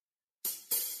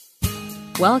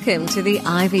Welcome to the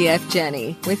IVF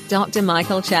Journey with Dr.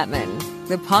 Michael Chapman,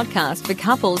 the podcast for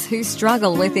couples who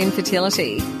struggle with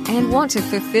infertility and want to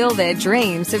fulfill their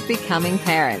dreams of becoming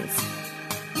parents.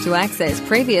 To access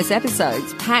previous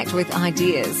episodes packed with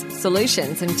ideas,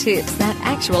 solutions and tips that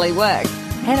actually work,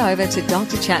 head over to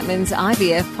Dr. Chapman's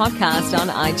IVF podcast on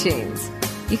iTunes.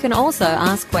 You can also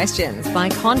ask questions by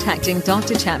contacting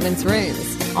Dr. Chapman's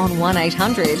rooms on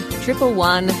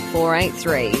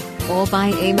 1-800-111-483 or by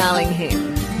emailing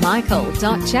him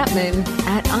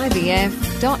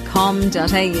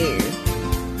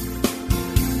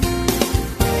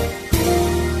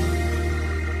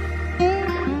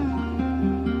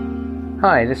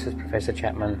Hi, this is Professor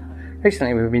Chapman.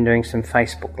 Recently we've been doing some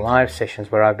Facebook Live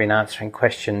sessions where I've been answering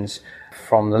questions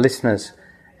from the listeners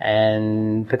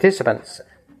and participants.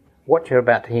 What you're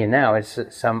about to hear now is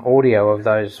some audio of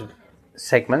those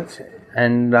segments,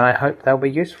 and I hope they'll be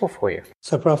useful for you.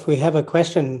 So, Prof, we have a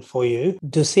question for you.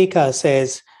 Dusika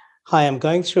says, hi, I'm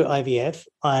going through IVF.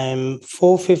 I'm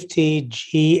 450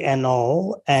 G and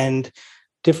all, and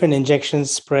different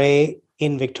injections spray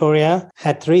in Victoria.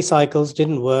 Had 3 cycles,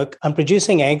 didn't work. I'm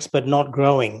producing eggs, but not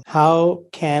growing. How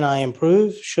can I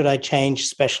improve? Should I change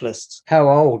specialists? How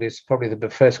old is probably the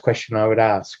first question I would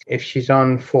ask. If she's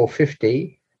on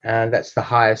 450, that's the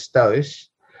highest dose.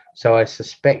 So I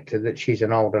suspect that she's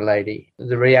an older lady.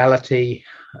 The reality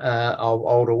of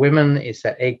older women is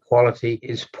that egg quality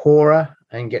is poorer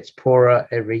and gets poorer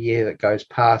every year that goes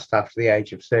past after the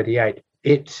age of 38.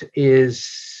 It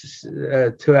is,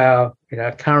 to our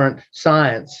current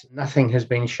science, nothing has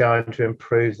been shown to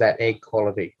improve that egg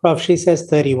quality. Prof, she says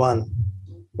 31.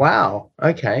 Wow.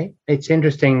 Okay. It's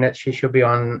interesting that she should be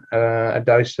on a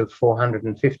dose of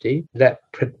 450. That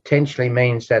potentially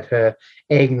means that her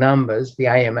egg numbers, the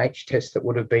AMH test that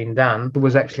would have been done,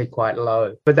 was actually quite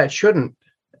low. But that shouldn't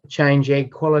change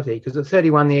egg quality, because at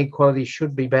 31, the egg quality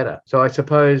should be better. So I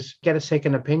suppose get a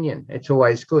second opinion. It's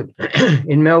always good.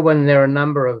 In Melbourne, there are a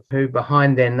number of who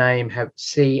behind their name have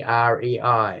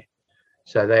CREI.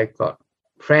 So they've got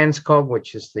Franskov,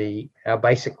 which is our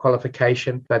basic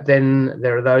qualification, but then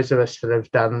there are those of us that have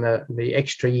done the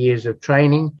extra years of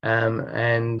training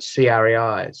and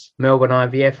CREIs. Melbourne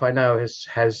IVF, I know,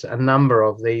 has a number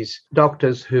of these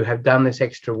doctors who have done this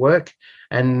extra work.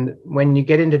 And when you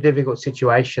get into difficult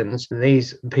situations,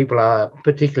 these people are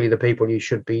particularly the people you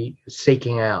should be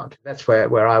seeking out. That's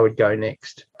where I would go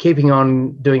next. Keeping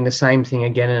on doing the same thing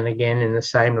again and again in the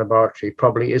same laboratory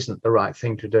probably isn't the right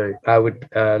thing to do. I would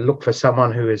look for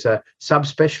someone who is a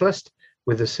subspecialist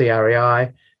with a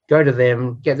CREI, go to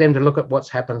them, get them to look at what's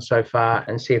happened so far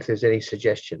and see if there's any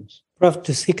suggestions. Prof,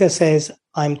 Dusika says,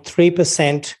 I'm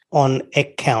 3% on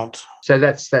egg count. So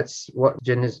that's what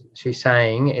she's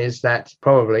saying, is that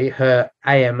probably her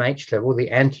AMH level, the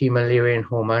anti-Mullerian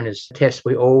hormone, is a test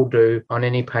we all do on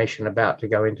any patient about to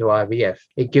go into IVF.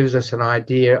 It gives us an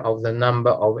idea of the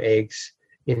number of eggs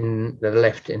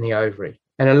left in the ovary.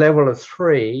 And a level of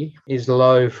 3 is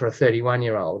low for a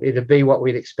 31-year-old. It'd be what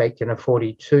we'd expect in a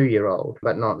 42-year-old,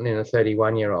 but not in a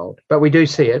 31-year-old. But we do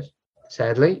see it,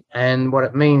 sadly. And what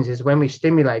it means is when we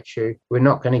stimulate you, we're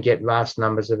not going to get vast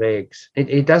numbers of eggs.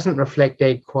 It doesn't reflect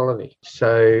egg quality.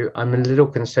 So I'm a little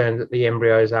concerned that the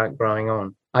embryos aren't growing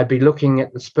on. I'd be looking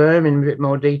at the sperm in a bit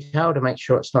more detail to make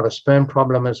sure it's not a sperm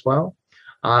problem as well.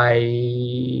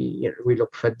 We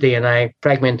look for DNA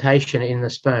fragmentation in the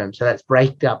sperm. So that's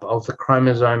breakup of the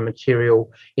chromosome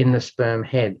material in the sperm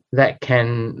head. That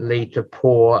can lead to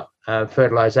poor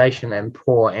fertilization and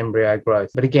poor embryo growth.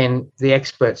 But again, the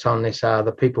experts on this are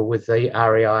the people with the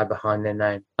REI behind their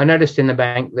name. I noticed in the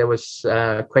bank there was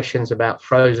questions about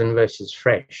frozen versus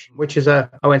fresh, which is I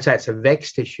won't say it's a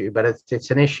vexed issue, but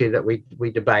it's an issue that we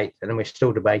debate and we're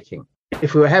still debating.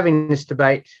 If we were having this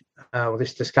debate or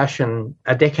this discussion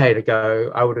a decade ago,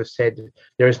 I would have said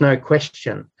there is no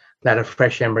question that a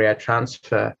fresh embryo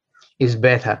transfer is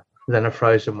better than a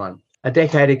frozen one. A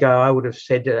decade ago, I would have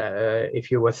said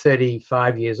if you were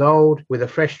 35 years old with a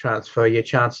fresh transfer, your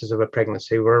chances of a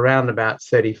pregnancy were around about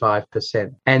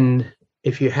 35%. And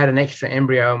if you had an extra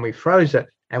embryo and we froze it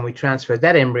and we transferred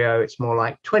that embryo, it's more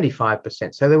like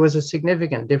 25%. So there was a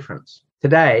significant difference.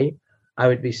 Today, I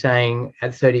would be saying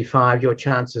at 35, your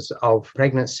chances of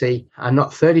pregnancy are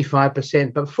not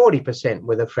 35%, but 40%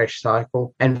 with a fresh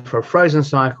cycle. And for a frozen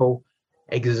cycle,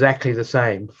 exactly the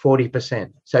same,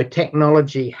 40%. So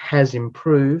technology has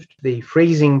improved. The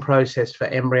freezing process for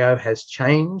embryo has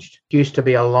changed. It used to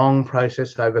be a long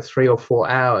process over 3 or 4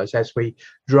 hours as we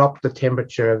drop the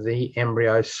temperature of the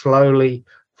embryo slowly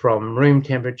from room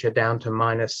temperature down to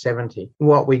 -70.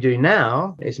 What we do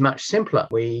now is much simpler.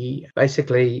 We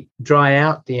basically dry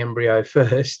out the embryo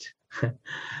first,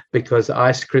 because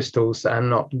ice crystals are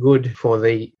not good for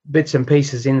the bits and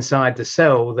pieces inside the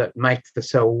cell that make the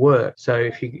cell work. So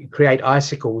if you create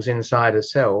icicles inside a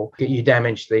cell, you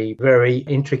damage the very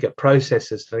intricate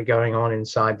processes that are going on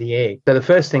inside the egg. So the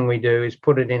first thing we do is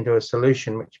put it into a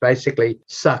solution which basically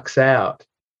sucks out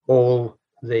all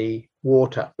the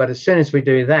water. But as soon as we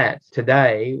do that,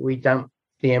 today we dump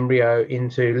the embryo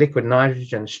into liquid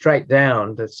nitrogen straight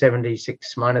down to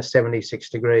minus 76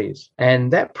 degrees.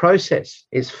 And that process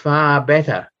is far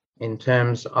better in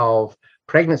terms of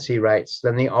pregnancy rates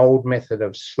than the old method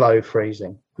of slow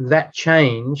freezing. That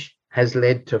change has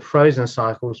led to frozen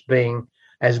cycles being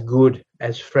as good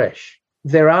as fresh.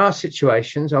 There are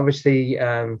situations, obviously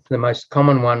the most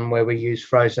common one where we use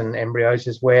frozen embryos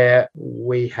is where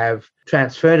we have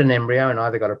transferred an embryo and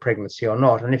either got a pregnancy or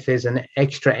not. And if there's an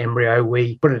extra embryo,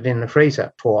 we put it in the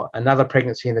freezer for another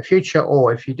pregnancy in the future,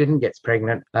 or if you didn't get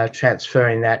pregnant,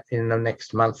 transferring that in the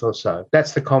next month or so.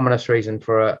 That's the commonest reason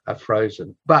for a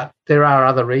frozen. But there are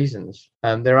other reasons.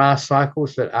 There are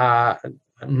cycles that are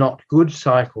not good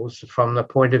cycles from the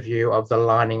point of view of the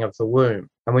lining of the womb.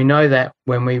 And we know that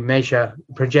when we measure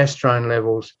progesterone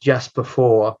levels just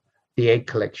before the egg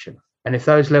collection. And if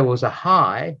those levels are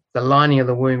high, the lining of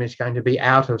the womb is going to be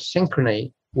out of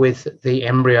synchrony with the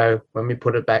embryo when we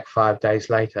put it back 5 days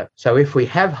later. So if we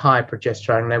have high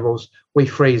progesterone levels, we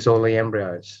freeze all the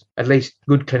embryos. At least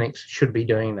good clinics should be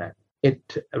doing that.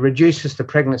 It reduces the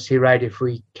pregnancy rate if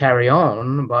we carry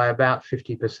on by about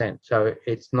 50%. So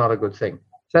it's not a good thing.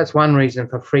 So that's one reason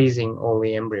for freezing all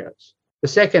the embryos. The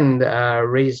second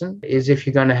reason is if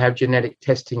you're going to have genetic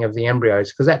testing of the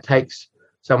embryos, because that takes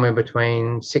somewhere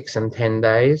between 6 and 10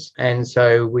 days. And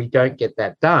so we don't get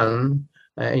that done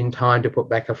in time to put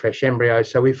back a fresh embryo.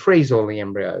 So we freeze all the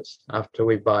embryos after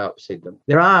we've biopsied them.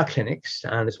 There are clinics,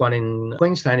 and there's one in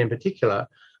Queensland in particular,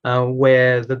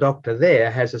 where the doctor there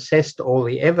has assessed all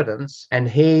the evidence and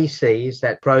he sees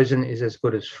that frozen is as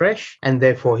good as fresh, and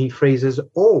therefore he freezes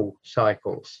all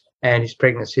cycles. And his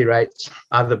pregnancy rates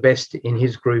are the best in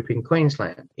his group in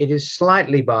Queensland. It is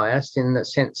slightly biased in the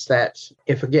sense that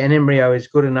if an embryo is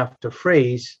good enough to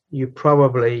freeze, you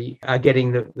probably are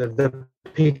getting the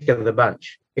pick of the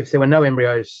bunch. If there were no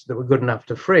embryos that were good enough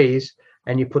to freeze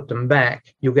and you put them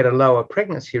back, you'll get a lower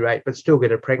pregnancy rate, but still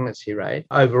get a pregnancy rate.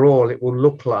 Overall, it will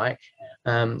look like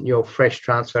your fresh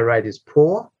transfer rate is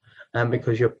poor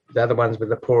because you're the other ones with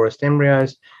the poorest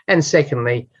embryos. And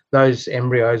secondly, those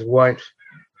embryos won't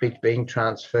being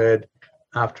transferred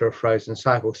after a frozen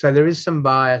cycle. So there is some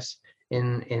bias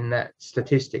in that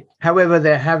statistic. However,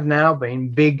 there have now been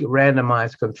big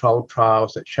randomized controlled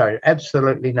trials that show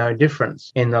absolutely no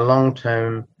difference in the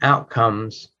long-term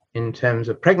outcomes in terms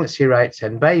of pregnancy rates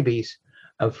and babies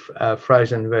of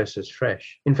frozen versus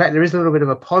fresh. In fact, there is a little bit of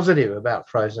a positive about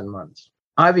frozen ones.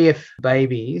 IVF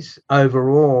babies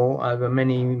overall, over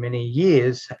many, many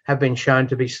years, have been shown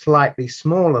to be slightly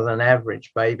smaller than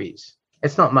average babies.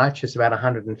 It's not much, it's about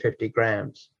 150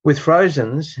 grams. With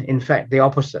frozens, in fact, the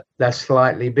opposite. They're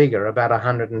slightly bigger, about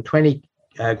 120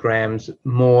 grams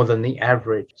more than the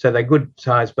average. So they're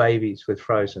good-sized babies with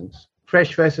frozens.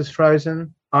 Fresh versus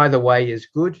frozen, either way is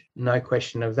good, no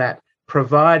question of that,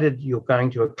 provided you're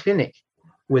going to a clinic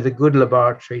with a good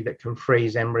laboratory that can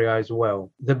freeze embryos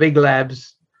well. The big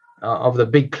labs of the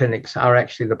big clinics are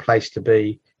actually the place to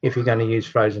be if you're going to use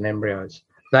frozen embryos.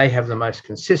 They have the most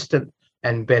consistent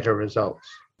and better results.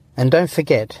 And don't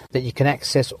forget that you can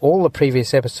access all the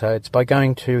previous episodes by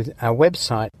going to our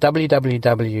website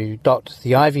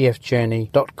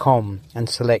www.theivfjourney.com and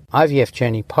select IVF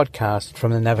Journey podcast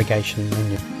from the navigation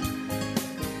menu.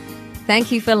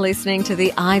 Thank you for listening to the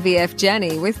IVF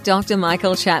Journey with Dr.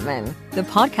 Michael Chapman, the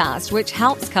podcast which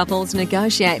helps couples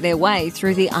negotiate their way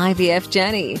through the IVF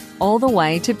journey, all the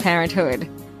way to parenthood.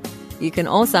 You can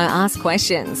also ask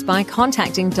questions by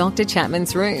contacting Dr.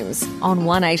 Chapman's rooms on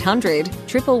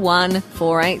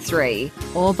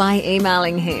 1-800-111-483 or by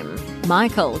emailing him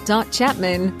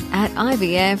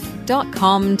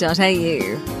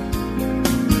michael.chapman@ivf.com.au.